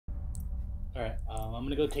Alright, I'm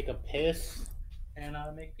gonna go take a piss and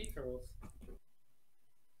make pizza rolls.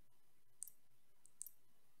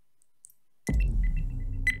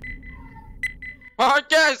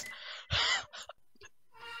 Marcus!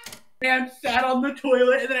 Man sat on the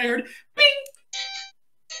toilet and then I heard bing!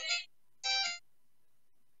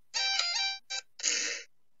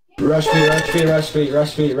 Rush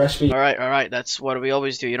speed. Alright, that's what we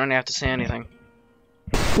always do. You don't have to say anything.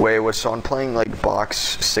 Wait, was someone playing like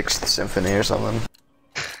Bach's 6th Symphony or something?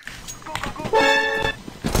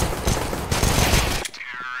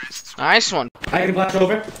 Nice one. I can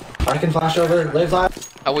flash over. Live live.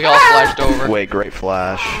 Oh, we all flashed over. Wait, great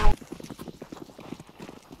flash.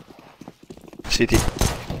 CT.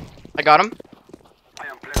 I got him.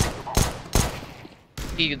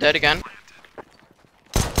 He dead again.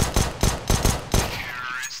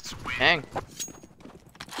 Dang.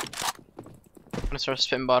 I'm gonna start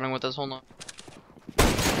spin botting with this, hold on.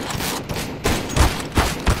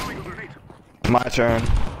 My turn.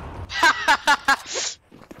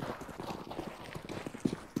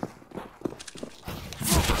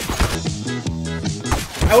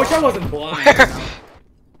 I wish I wasn't blind.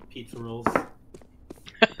 Pizza rolls.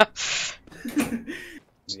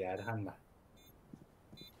 Yeah,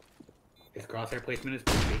 his crosshair placement is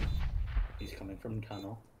perfect. He's coming from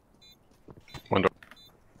tunnel. Wonder.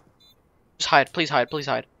 Just hide, please hide, please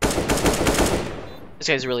hide. This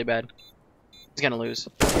guy's really bad. He's gonna lose.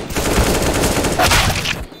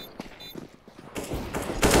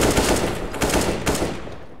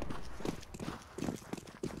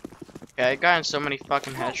 Yeah, I got in so many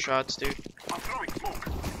fucking headshots, dude.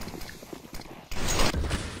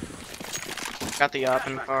 Got the op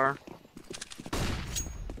in the car.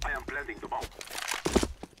 I am planting the bomb.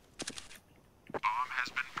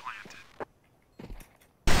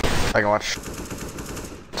 I can watch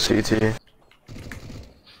CT.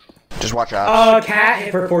 Just watch apps. Cat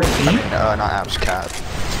hit for 14. Not apps, cat.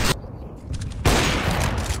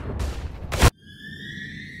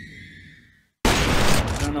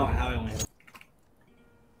 I don't know how I only hit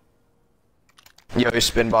him. Yo,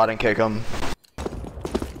 spin bot and kick him.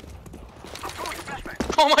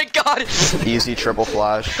 Oh my god! Easy triple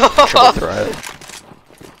flash. Triple threat.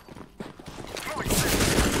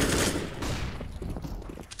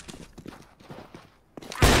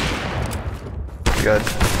 Good.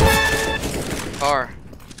 Car.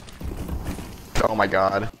 Oh my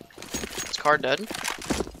god. Is car dead?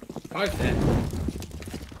 Car's dead.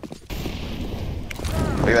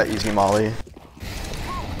 Look at that easy molly.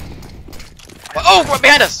 Oh, we're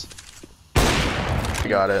behind us! You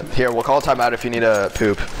got it. Here, we'll call timeout if you need a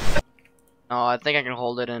poop. No, I think I can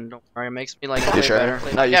hold it in. Don't worry, it makes me like You play sure? better.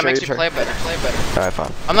 No, you yeah, sure, it makes you me sure? play better, Alright,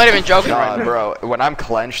 fine. I'm not even joking right God, now. bro, when I'm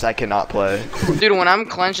clenched, I cannot play. Dude, when I'm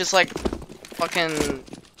clenched, it's like fucking.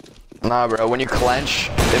 Nah, bro, when you clench,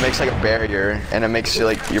 it makes like a barrier, and it makes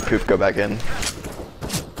like your poop go back in.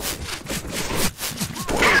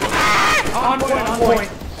 On point.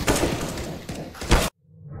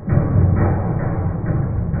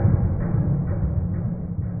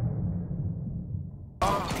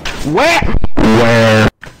 Where?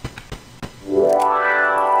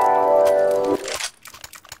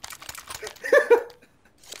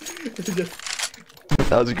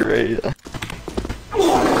 That was great.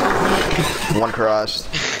 One crossed.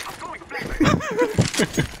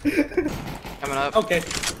 Coming up. Okay.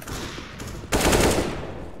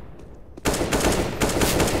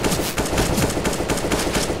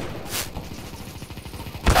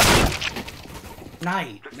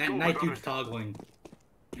 Night. That night dude's toggling.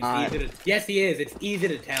 It's easy to, yes, he is. It's easy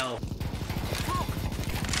to tell.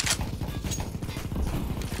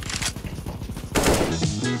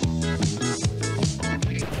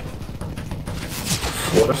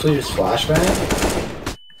 What if we just flashbang?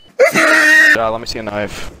 Yeah, let me see a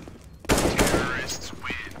knife.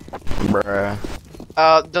 Bruh.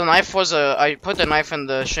 The knife was I put the knife in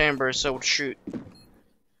the chamber so it would shoot.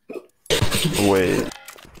 Wait.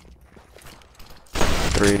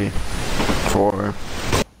 3, 4.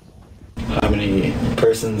 How many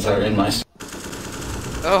persons are in my...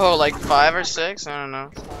 Oh, like 5 or 6? I don't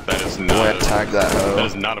know. That is Wait, not. tag that hoe. That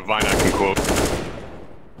is not a vine I can quote.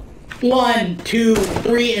 1, 2,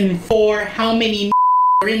 3, and 4. How many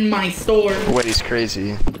are in my store? Wait, he's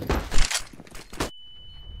crazy.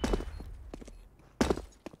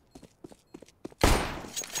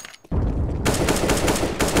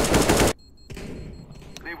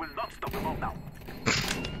 They will not stop the bomb now.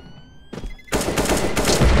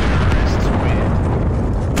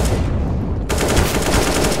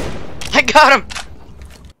 I got him!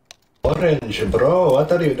 Orange, bro,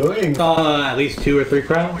 what are you doing? At least 2 or 3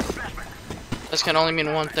 crowns. This can only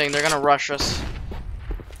mean one thing. They're gonna rush us.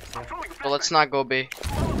 But let's not go B.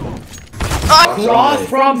 Cross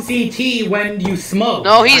from CT when you smoke.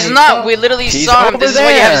 No, he's not. We literally He's saw him. over This is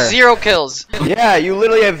why you have there. 0 kills. Yeah, you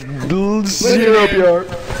literally have 0 PR.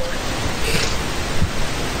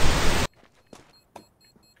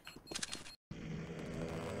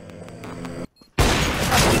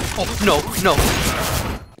 Oh, no, no.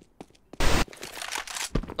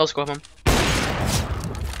 No scope him.